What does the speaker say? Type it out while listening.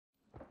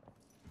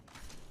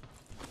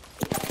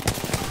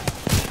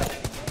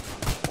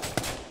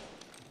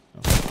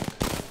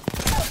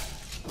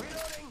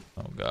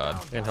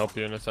god. I can help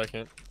you in a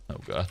second. Oh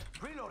god.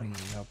 I need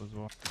help as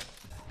well.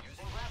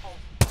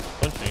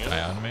 Punching it.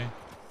 Guy on me.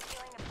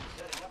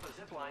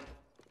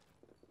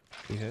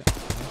 He hit.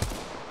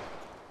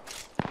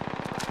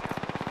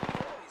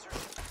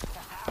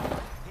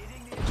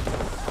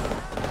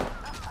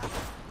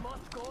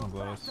 Oh,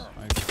 close.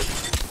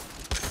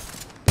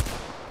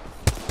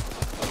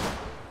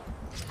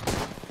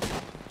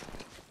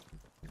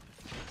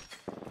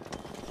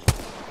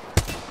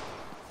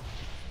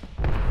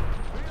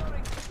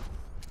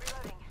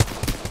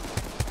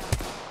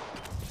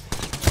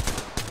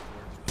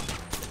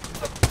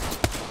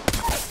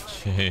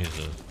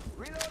 Jesus.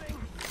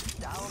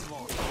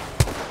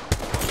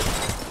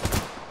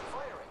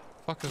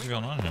 What the fuck is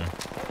going on here?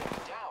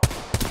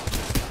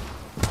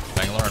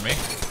 Bangalore on me.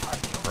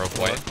 Broke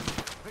white.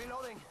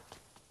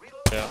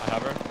 Yeah, I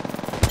have her.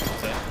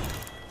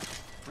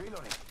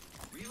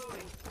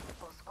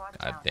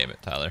 God damn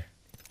it, Tyler.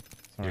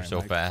 Sorry, You're so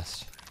Mike.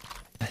 fast.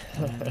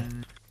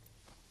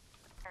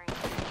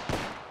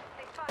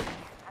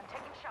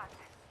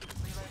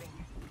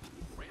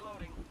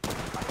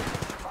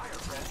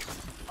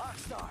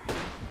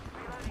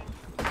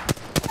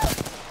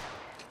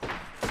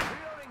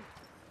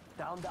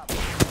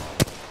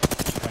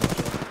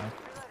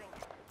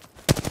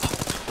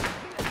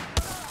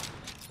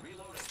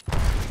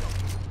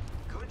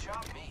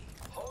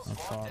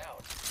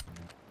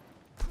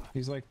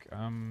 He's like, This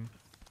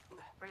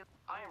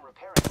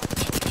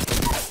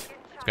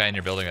guy in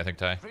your building, I think,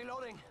 Ty.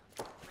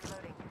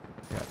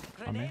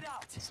 yeah, on me.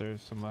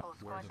 There's some left.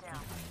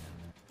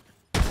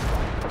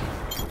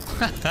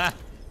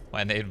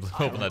 My nade blew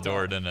open the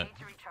door, didn't it?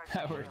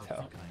 That worked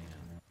out.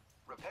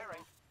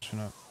 Pushing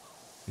up.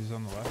 He's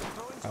on the left.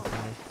 Half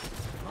window.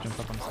 Jump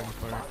up on the second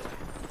floor.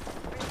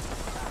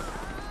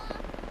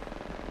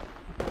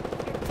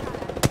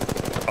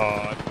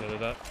 Oh, I committed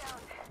that.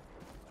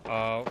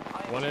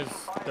 One is,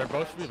 they're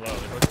both should be low.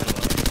 They're both should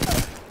be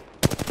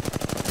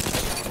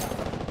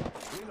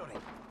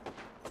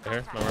low.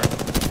 Here, nowhere.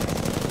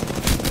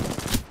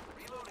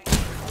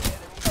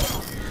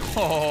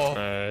 Oh,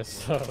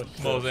 Nice. Oh,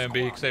 shit.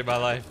 Mozambique, saved my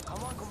life.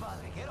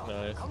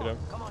 Nice, get him.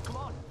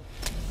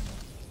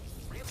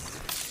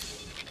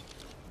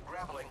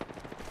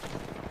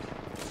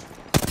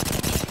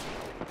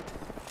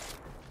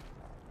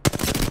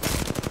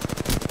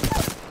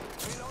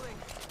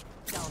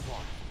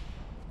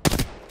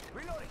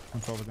 I'm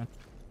forward again.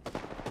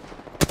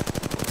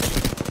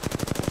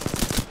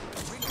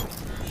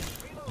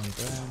 One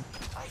down.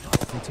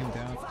 One team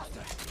down.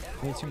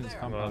 One team is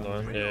Come on,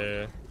 compound. Lauren. Yeah.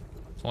 There's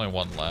only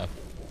one left.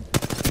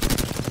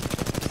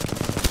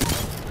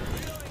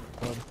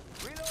 Club.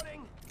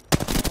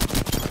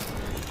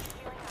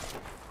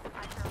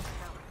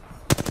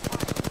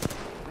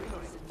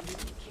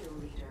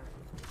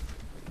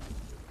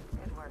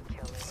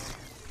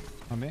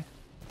 On me?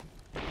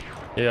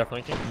 Yeah,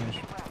 flanking.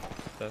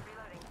 Took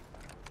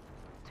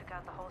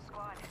out the whole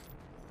squad.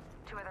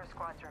 2 other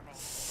squads remain.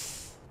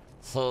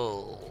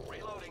 Oh.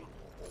 Reloading.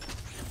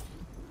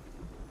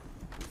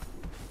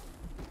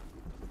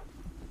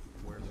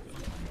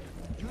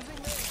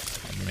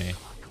 On me.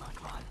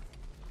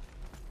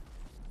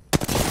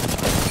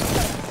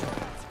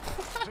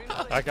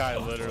 That guy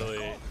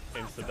literally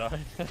insta-died.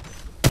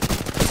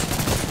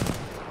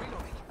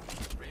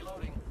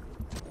 Reloading.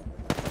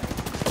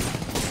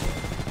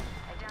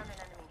 I downed an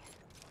enemy.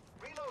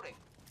 Reloading.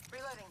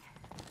 Reloading.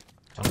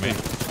 On me.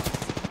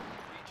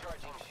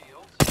 Recharging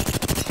shields.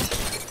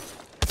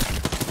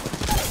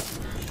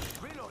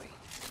 Reloading.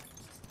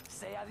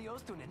 Say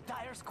adios to an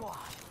entire squad.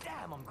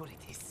 Damn, I'm good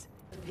at this.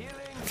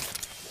 Healing.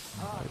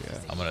 Oh, yeah.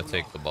 I'm gonna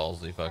take the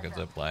ballsy fucking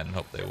zip line and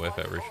hope they whiff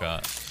every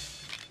shot.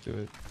 Do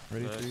it.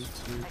 Ready? Nice.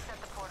 3, 2. I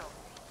set the portal.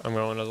 I'm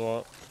going as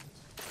well.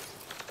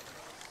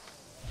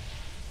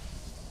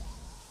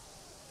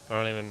 I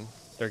don't even,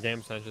 their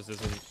game sense just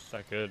isn't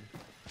that good.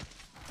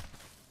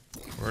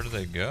 Where did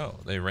they go?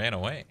 They ran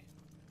away.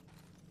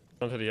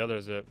 Going to the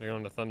other zip. They're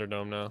going to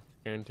Thunderdome now.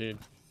 Guaranteed.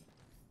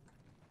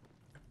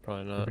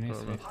 Probably not. I Beneath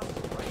don't me. know.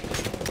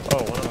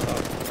 Oh, one on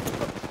top.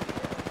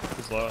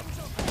 He's low.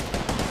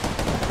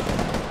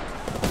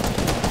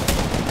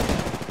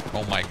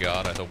 Oh my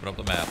god, I opened up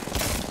the map.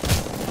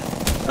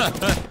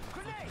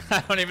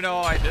 I don't even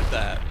know how I did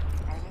that.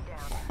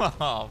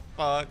 Oh,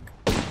 fuck.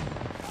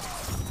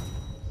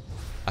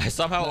 I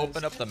somehow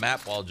opened up the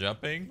map while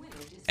jumping,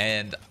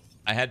 and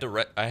I had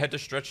to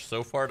stretch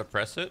so far to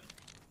press it,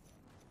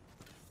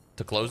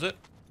 to close it.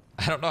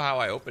 I don't know how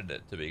I opened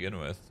it to begin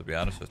with, to be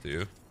honest with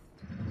you.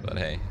 But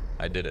hey,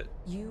 I did it.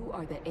 You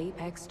are the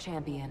Apex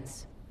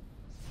champions.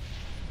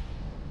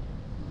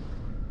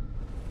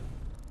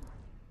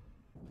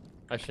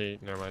 Actually,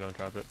 never mind. Don't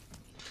drop it.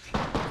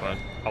 Fine.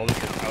 I'll lose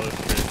it. I'll lose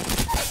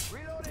it.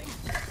 Reloading.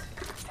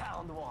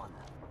 Down one.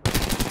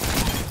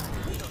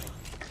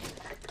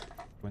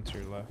 Went to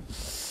your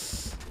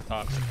left.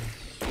 Top.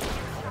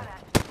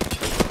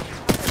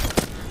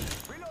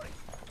 Reloading.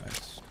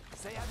 Nice.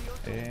 Say adios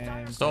to an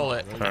entire And Stole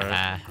it.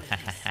 Alright.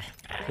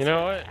 You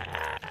know what?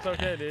 It's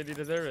okay, dude. You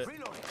deserve it.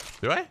 Reloading.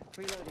 Do I?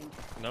 Reloading.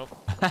 Nope.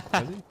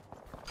 does he?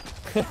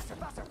 Faster,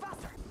 faster,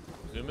 faster.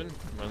 Zoom in.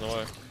 I'm on the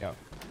way. Yeah.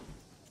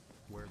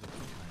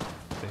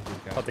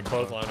 About to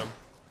clothesline him.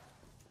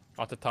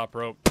 Off the top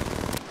rope.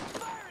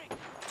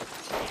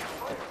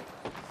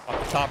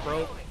 Off the top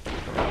rope.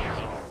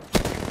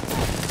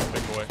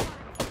 Big boy.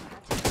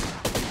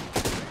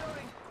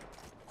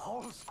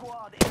 Whole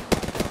squad.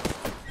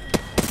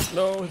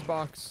 No, his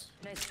box.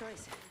 Nice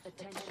choice.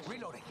 Attention.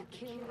 Reloading.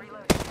 Kill.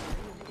 Reloading.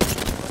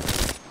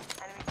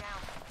 Enemy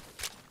down.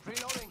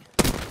 Reloading.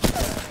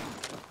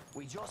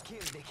 We just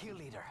killed the kill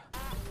leader.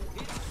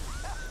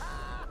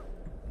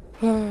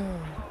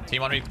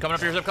 Team on me. Coming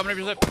up your zip. Coming up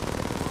your zip.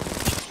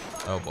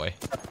 Oh boy.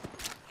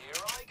 Here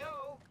I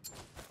go.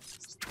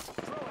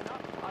 Throwing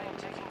up. I am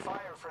taking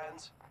fire,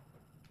 friends.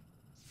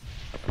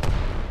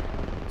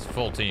 It's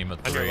full team of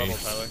On your 3. level,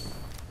 Tyler.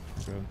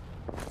 Good.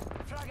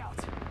 Frag out.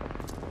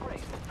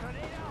 Great.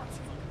 Grenade out.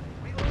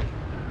 Reloading.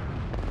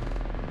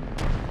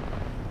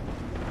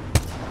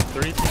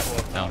 3 people.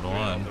 Down to 1.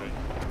 Down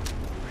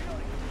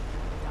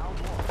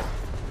one.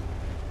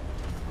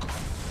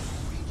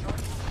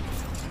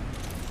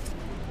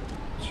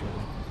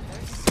 Shielding.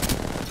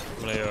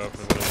 I'm gonna open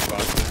one of these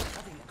boxes.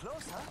 Nothing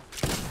close, huh?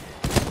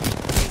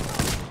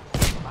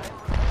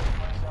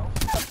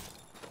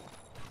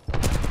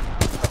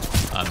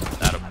 I'm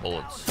out of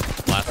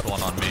bullets. Last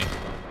one on me.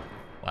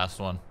 Last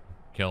one.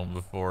 Kill him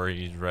before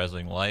he's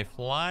rezzing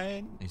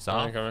lifeline. He's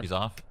off. Coming. He's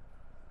off.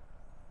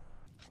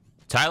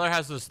 Tyler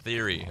has this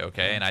theory,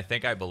 okay, and I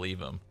think I believe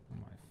him. Oh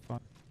my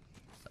fuck.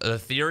 The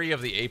theory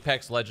of the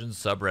Apex Legends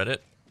subreddit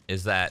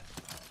is that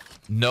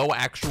no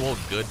actual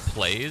good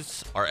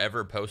plays are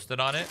ever posted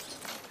on it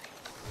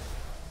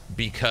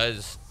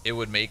because it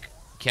would make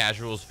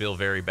casuals feel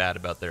very bad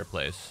about their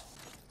plays.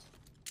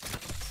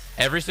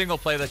 Every single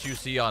play that you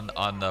see on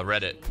the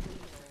Reddit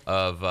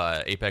of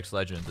Apex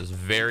Legends is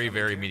very,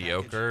 very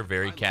mediocre,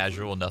 very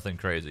casual, nothing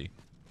crazy.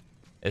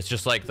 It's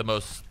just like the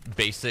most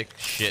basic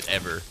shit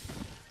ever.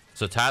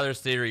 So Tyler's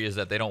theory is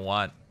that they don't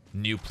want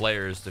new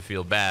players to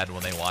feel bad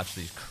when they watch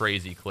these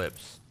crazy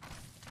clips.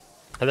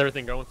 How's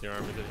everything going with your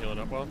arm? Is it healing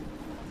up well?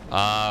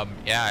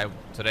 Yeah,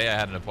 today I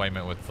had an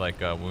appointment with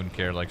like a wound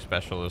care like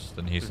specialist,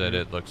 and he said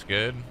it looks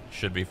good,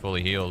 should be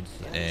fully healed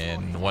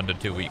in 1 to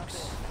 2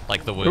 weeks.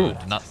 Like the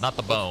wound, not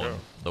the bone,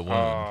 the wound.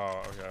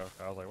 Oh, okay.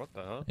 I was like, what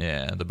the hell?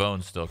 Yeah, the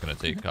bone's still gonna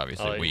take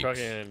obviously Oh, you weeks.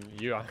 fucking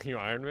you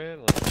Iron Man?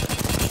 Like,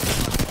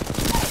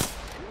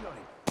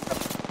 Reloading.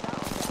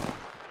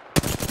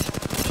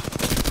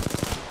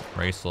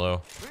 Very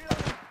slow.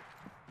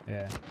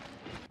 Yeah.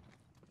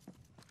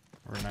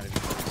 We're not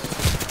even.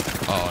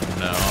 Oh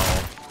no!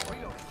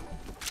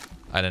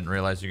 I didn't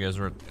realize you guys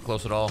were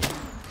close at all.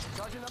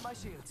 Charging up my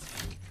shields.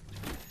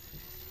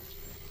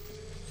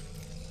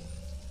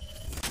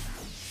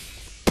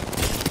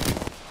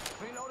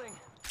 Reloading.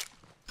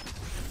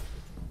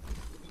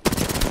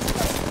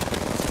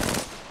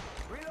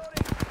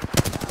 Reloading.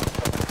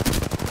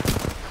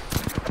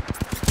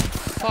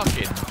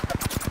 Fucking.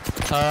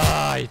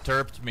 Ah, he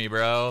terped me,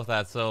 bro.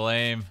 That's so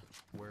lame.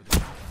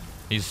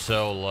 He's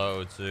so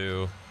low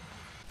too.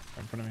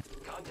 In front of me.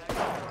 Contact the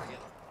target.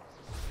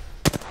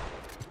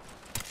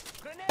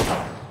 Grenade.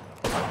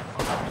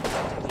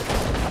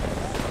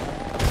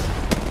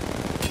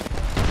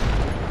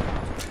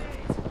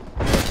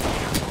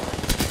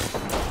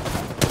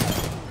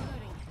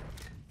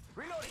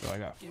 Reloading. So I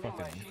got fucking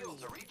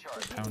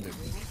pounded.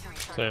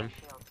 same.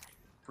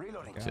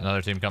 Reloading. See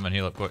another team coming.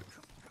 Heal up quick.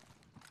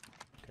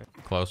 Okay.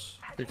 Close.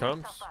 Here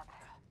comes.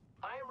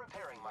 I am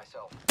repairing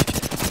myself.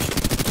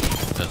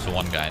 That's the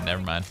one guy.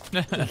 Never mind.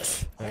 State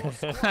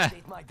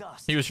my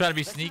dust. He was trying to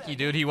be sneaky,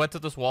 dude. He went to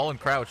this wall and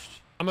crouched.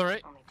 I'm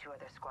alright. Only 2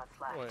 other squads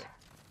left. Wait.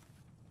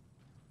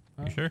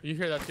 You sure? You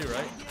hear that too,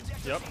 right?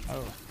 Yep.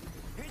 Oh.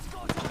 It's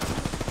go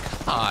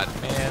time. God,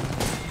 man.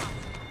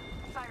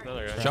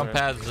 Another guy. Jump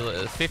Alright.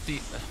 has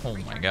 50. Oh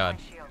my God.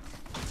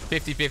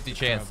 50-50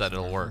 chance that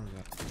it'll work.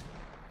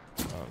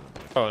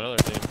 Oh, another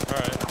team.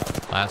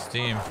 Alright. Last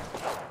team.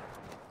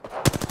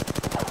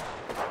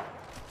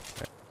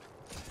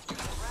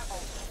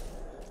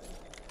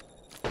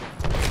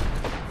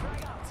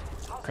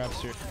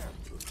 Crab's here.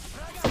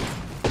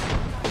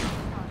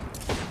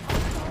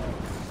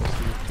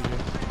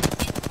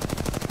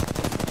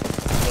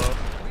 Low.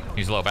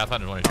 He's low.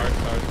 Pathfinder's one. Alright,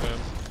 fam.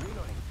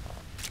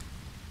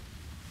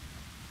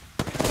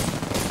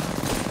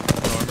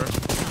 No armor.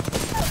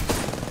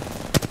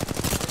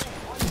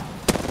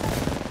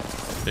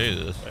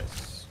 Jesus.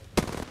 Nice.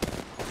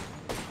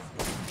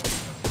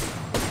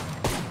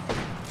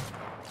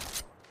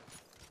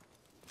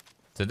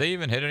 Did they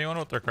even hit anyone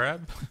with their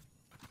crab?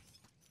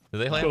 Did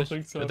they land? don't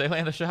think so. Did they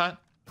land a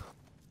shot?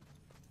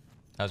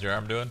 How's your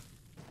arm doing?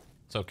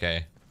 It's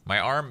okay. My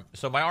arm.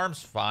 So my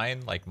arm's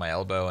fine. Like my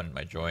elbow and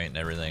my joint and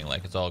everything.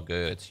 Like it's all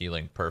good. It's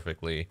healing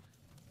perfectly.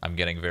 I'm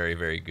getting very,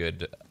 very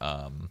good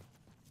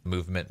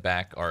movement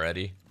back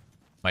already.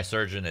 My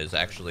surgeon is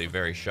actually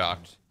very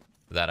shocked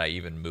that I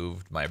even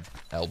moved my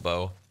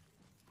elbow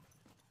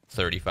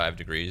 35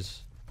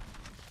 degrees.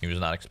 He was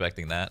not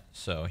expecting that.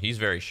 So he's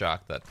very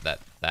shocked that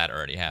that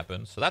already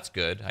happened. So that's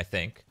good, I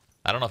think.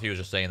 I don't know if he was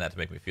just saying that to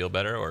make me feel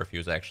better or if he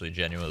was actually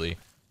genuinely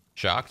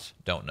shocked.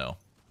 Don't know.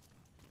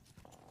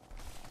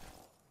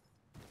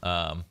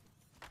 But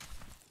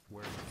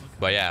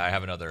yeah, I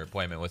have another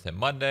appointment with him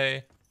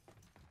Monday.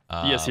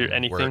 You guys hear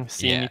anything,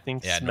 see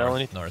anything, smell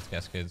anything? North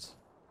Cascades.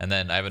 And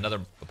then I have another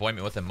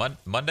appointment with him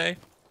Monday.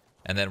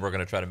 And then we're going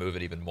to try to move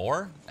it even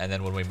more. And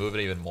then when we move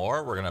it even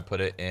more, we're going to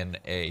put it in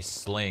a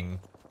sling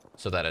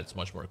so that it's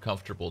much more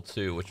comfortable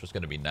too, which was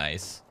going to be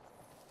nice.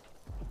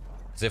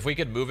 Because if we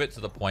could move it to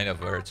the point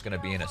of where it's going to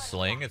be in a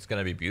sling, it's going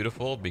to be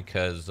beautiful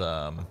because it's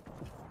going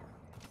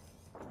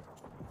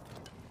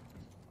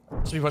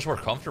to be much more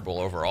comfortable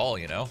overall,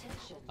 you know?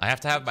 I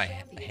have to have my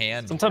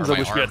hand Sometimes or I my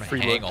wish we arm had free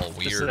hang look, all just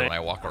weird saying. when I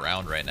walk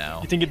around right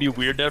now. You think it'd be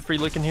weird to have free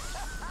look in here?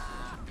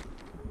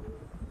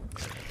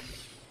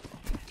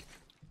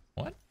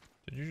 What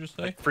did you just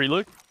say? Free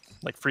look?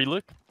 Like free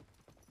look?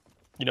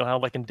 You know how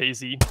like in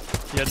DayZ you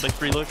had like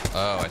free look?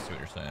 Oh, I see what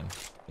you're saying.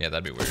 Yeah,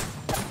 that'd be weird.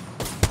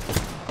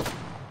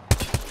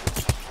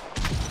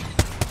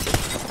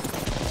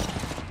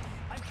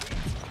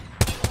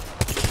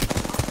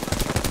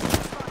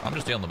 I'm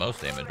just dealing the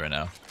most damage right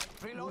now.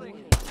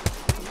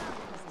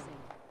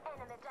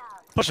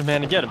 Push him,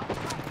 man, and get him.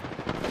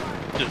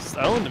 Just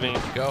owned me.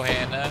 Go,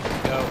 Hannah.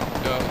 Go,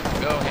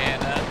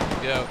 Hannah.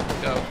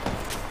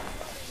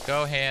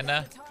 Go,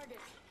 Hannah.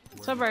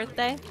 It's her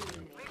birthday.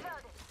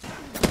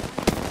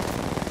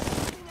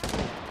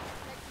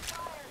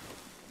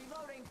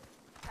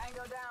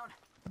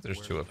 There's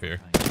two up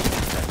here.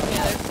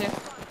 Yeah, there's two.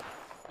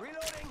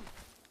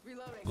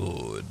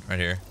 Good. Right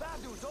here.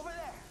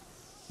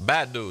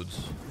 Bad dudes.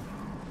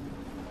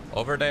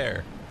 Over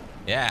there.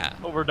 Yeah.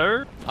 Over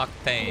there?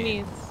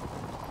 Octane. Minis.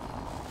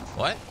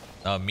 What?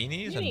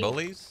 Meanies and Meanies.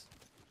 bullies?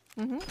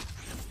 Mm-hmm.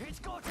 It's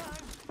go time.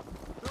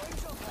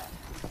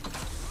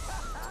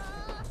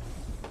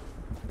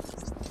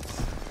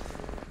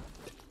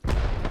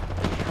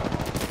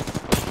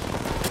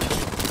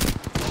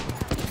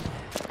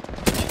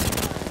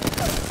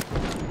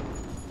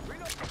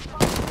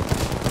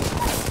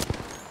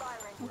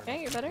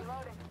 Okay, you're better.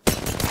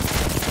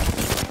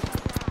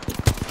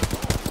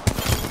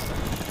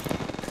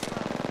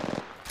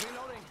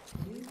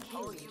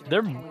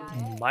 There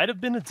might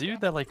have been a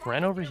dude that like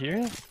ran over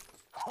here.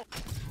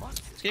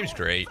 This game's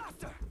great.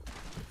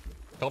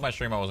 Told my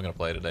stream I wasn't gonna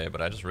play today,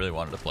 but I just really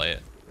wanted to play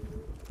it.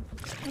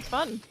 It's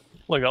fun.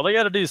 Look, all they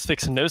gotta do is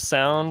fix no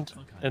sound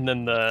and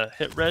then the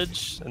hit reg,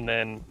 and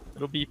then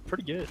it'll be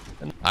pretty good.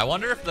 And, I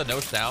wonder if the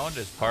no sound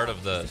is part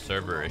of the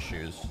server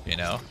issues, you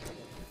know?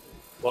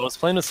 well, I was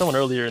playing with someone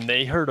earlier, and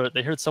they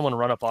heard someone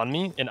run up on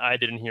me, and I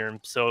didn't hear him.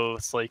 So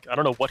it's like I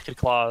don't know what could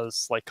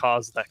cause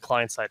that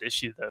client side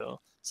issue though.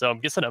 So I'm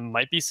guessing it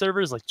might be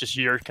servers, like just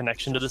your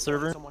connection to the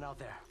server. Someone out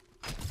there.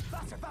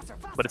 Faster, faster,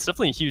 faster. But it's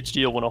definitely a huge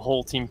deal when a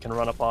whole team can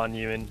run up on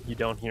you and you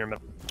don't hear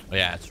them.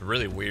 Yeah, it's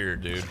really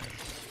weird, dude.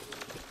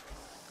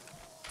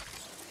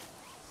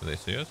 Do they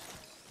see us?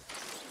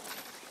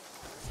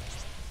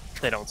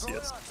 They don't see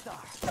us.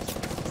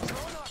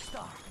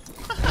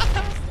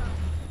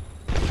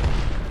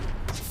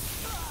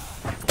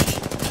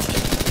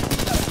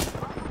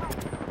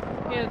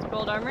 He has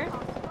gold armor.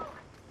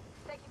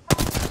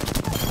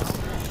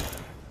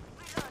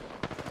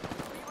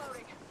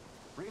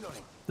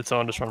 Reloading. Did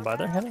someone just run by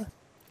there, Hannah?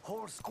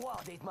 Whole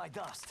squad ate my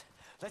dust.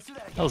 Let's do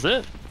that That again. was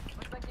it.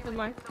 Good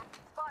more.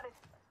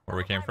 Where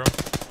we came from?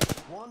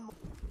 One more.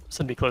 It's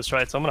gonna be close,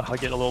 right? So I'm gonna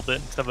hug it a little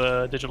bit because I have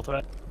a digital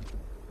threat.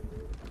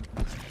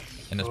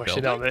 In this Oh,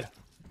 actually, no, building?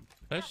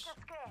 What the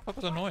fuck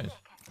was that noise?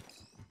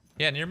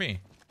 Yeah, near me.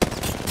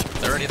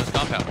 They're already in this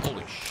compound.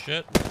 Holy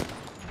shit.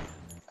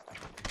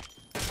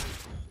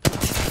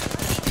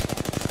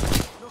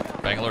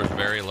 Bangalore's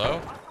very low.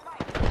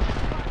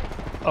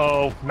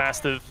 Oh,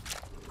 massive.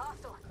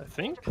 I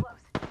think.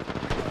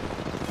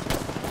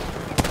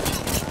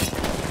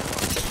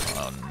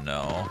 Oh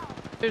no.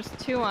 There's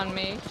two on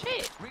me.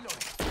 Shit. Reloading.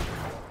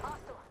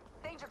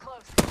 Danger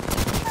close.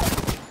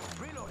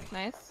 Reloading.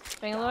 Nice.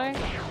 Bangalore.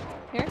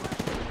 Here.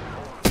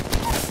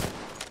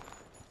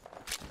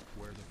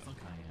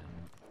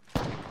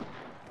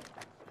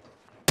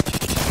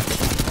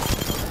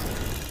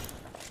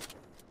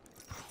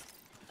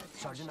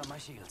 Charging up my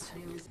shields.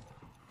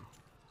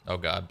 Oh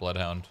god,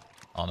 bloodhound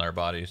on their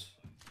bodies.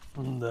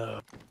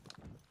 No.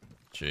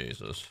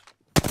 Jesus.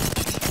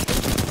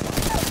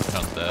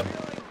 One's dead.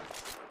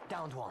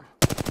 Downed one.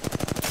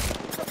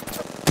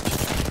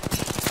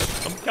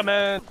 I'm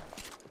coming.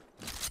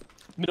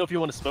 Let me know if you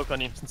want to smoke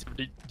on him since you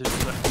did that.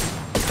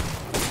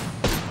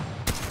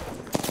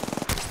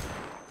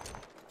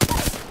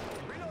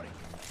 Reloading.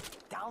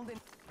 Downed in.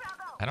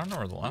 I don't know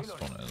where the last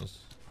one is.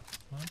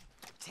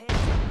 10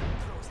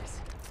 closes.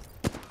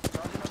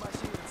 Charging up my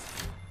shields.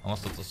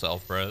 Unless it's a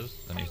self-res,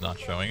 and he's not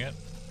showing it.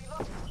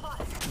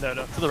 No,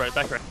 no, to the right,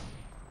 back right.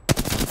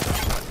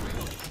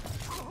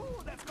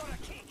 Ooh, that's gonna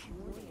kick.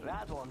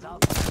 That one's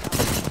out.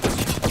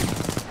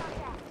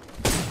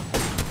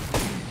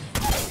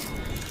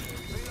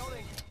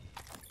 Reloading.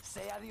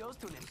 Say adios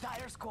to an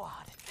entire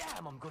squad.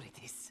 Damn, I'm good at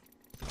this.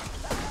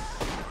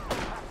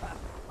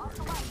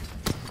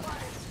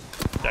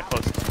 That close.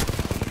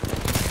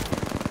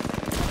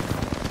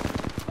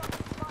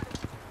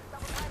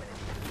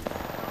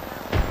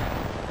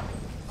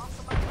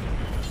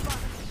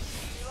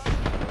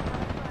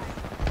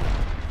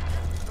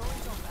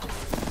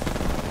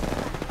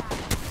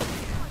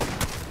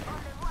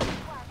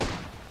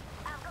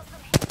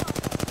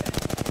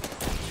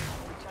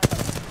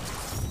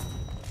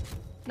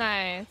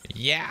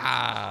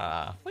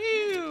 Yeah.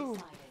 Woo.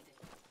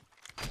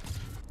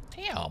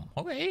 Damn.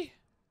 Okay.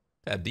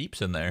 That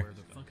deep's in there.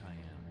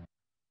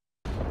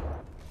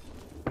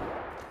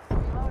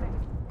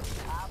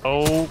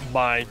 Oh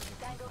my.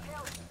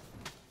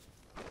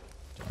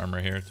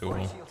 Armor here, 2 of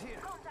them.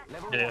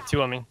 Yeah,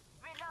 2 on me.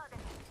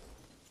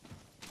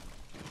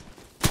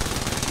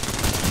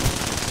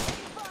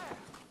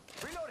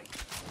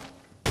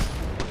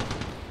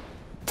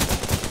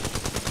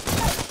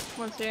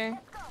 One's here.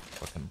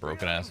 Fucking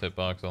broken ass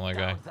hitbox on that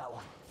guy.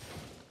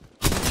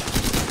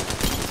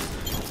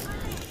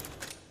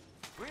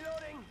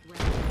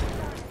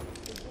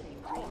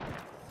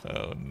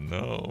 Oh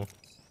no.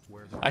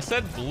 I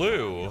said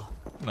blue.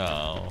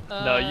 No.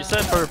 No, you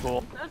said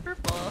purple. Not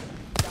purple.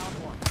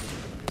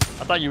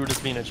 I thought you were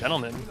just being a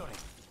gentleman.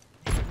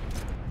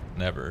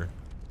 Never.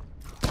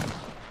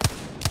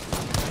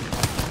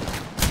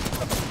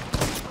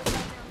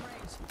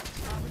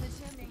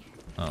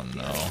 Oh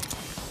no.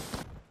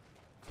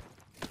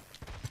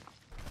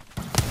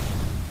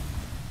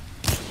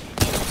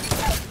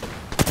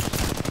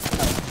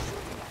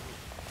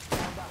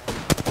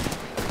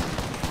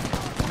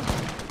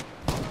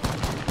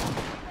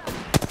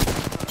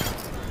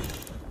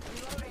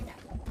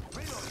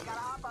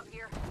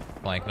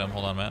 Flanking him.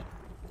 Hold on, Matt.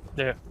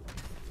 Yeah.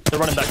 They're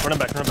running back, running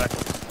back, running back.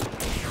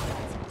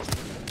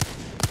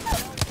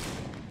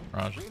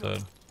 Raj is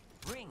dead.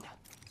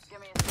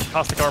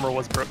 Caustic armor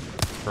was broke.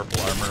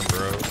 Purple armor,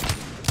 bro.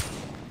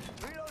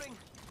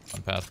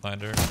 On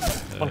Pathfinder.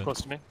 One Dead.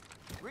 close to me.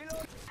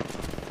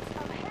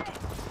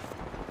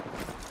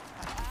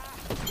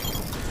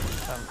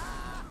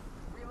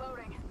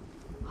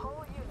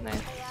 Nice.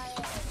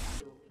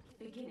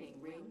 Beginning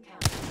ring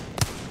count.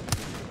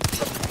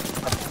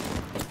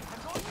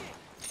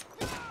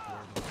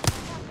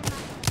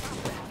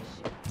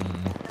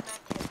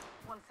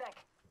 One sec.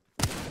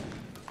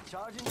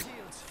 Charging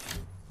shields.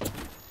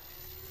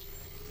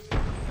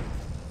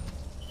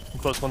 I'm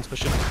close, one's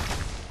pushing.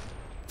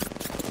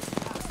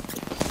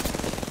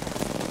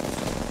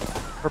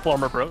 Purple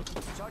armor broke.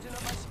 Charging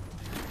up my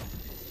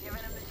Giving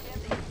him the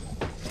shimmy.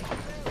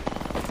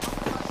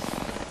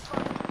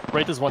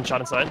 Wraith is one shot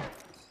inside.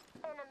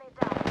 Enemy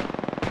down.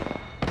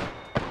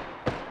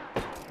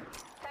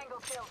 Tango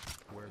kill.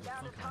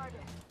 Down to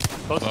target.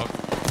 Close. Oh,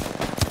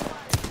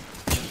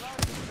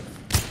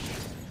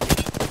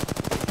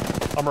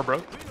 Armor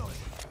broke.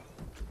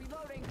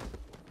 Reloading.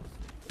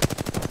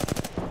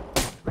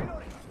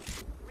 Reloading.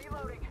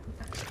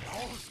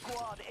 whole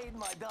squad ate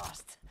my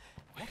dust.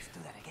 Let's do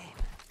that again.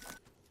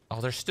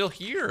 oh, they're still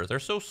here. They're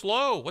so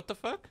slow. What the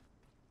fuck?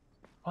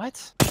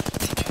 What?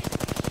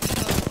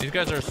 These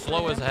guys are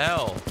slow as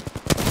hell.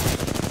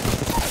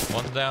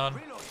 One's down.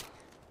 Reloading.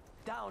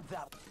 Down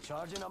that.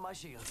 Charging on my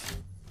shields.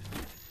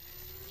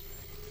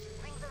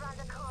 Rings around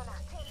the corner.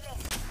 Take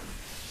this.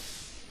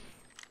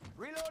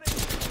 Reloading.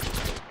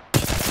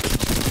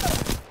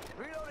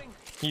 Reloading.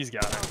 He's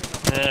got it.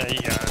 Yeah, he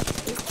got it.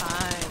 He's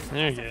fine.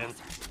 You're good.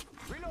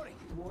 Reloading.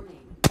 Warning.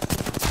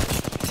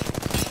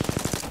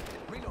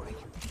 Reloading.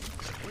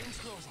 Rings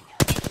closing.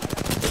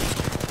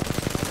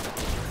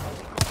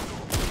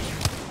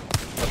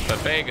 The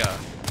Vega.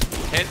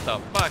 Hit the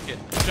fucking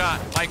shot,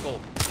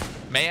 Michael.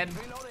 Man,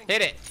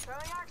 hit it.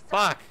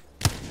 Fuck.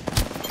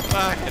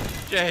 Fucking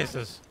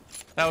Jesus.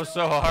 That was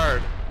so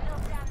hard.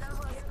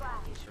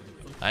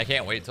 I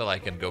can't wait till I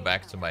can go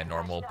back to my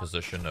normal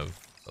position of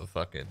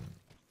fucking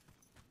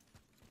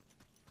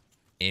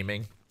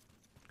aiming.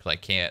 Because I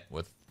can't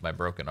with my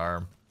broken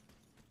arm.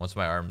 Once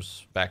my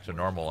arm's back to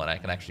normal and I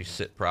can actually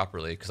sit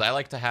properly. Because I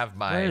like to have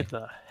Where my...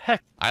 the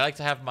heck? I like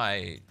to have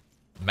my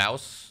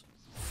mouse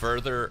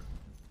further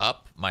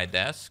up my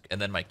desk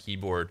and then my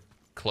keyboard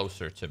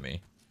closer to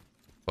me.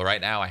 But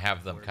right now I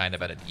have them kind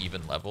of at an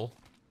even level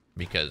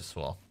because,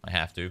 well, I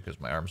have to because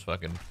my arm's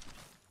fucking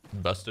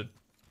busted.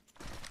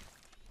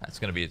 It's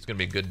gonna be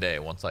a good day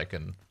once I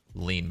can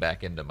lean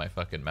back into my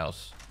fucking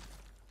mouse.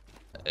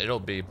 It'll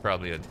be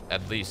probably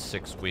at least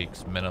 6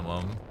 weeks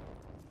minimum.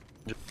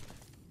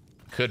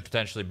 Could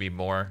potentially be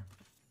more.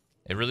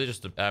 It really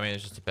just, I mean, it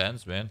just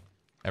depends, man.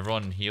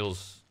 Everyone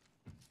heals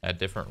at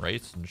different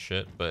rates and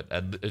shit, but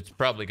it's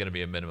probably going to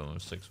be a minimum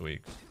of 6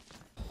 weeks.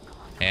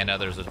 And now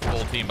there's a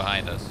full team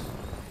behind us.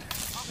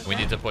 We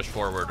need to push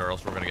forward or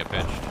else we're going to get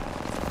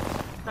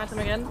pinched. Knocked him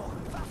again.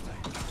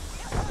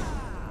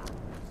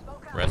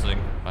 Resing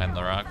behind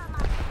the rock.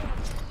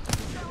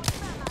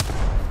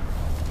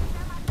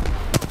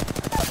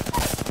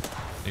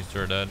 These two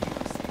are dead.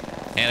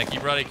 Anna,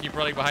 keep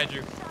running behind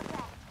you.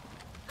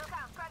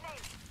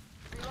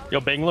 Yo,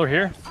 Bangalore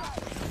here.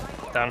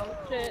 Down.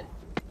 Shit.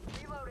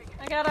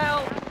 I got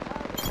out.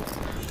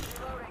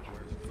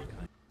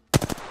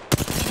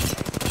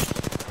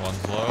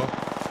 One's low.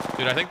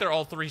 Dude, I think they're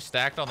all 3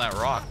 stacked on that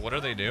rock. What are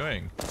they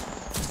doing?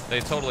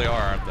 They totally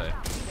are, aren't they?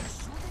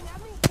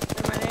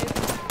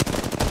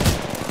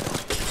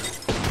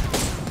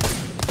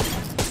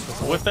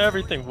 Whip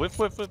everything. Whip,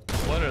 whip, whip.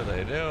 What are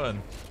they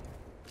doing?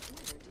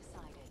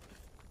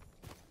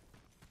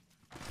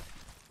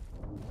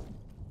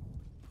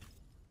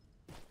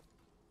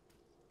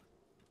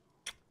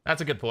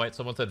 That's a good point.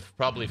 Someone said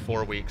probably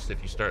 4 weeks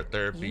if you start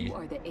therapy You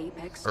are the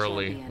Apex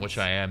early, champions. which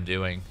I am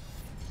doing.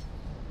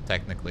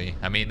 Technically,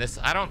 I mean this.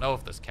 I don't know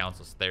if this counts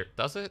as therapy.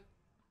 Does it?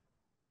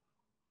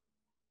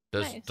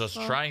 Nice. Does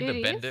Well, trying to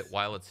duties. bend it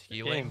while it's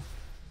healing Game.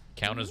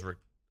 count as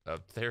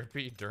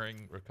therapy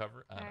during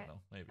recovery? I don't Alright, know.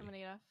 Maybe. I'm gonna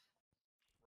get off.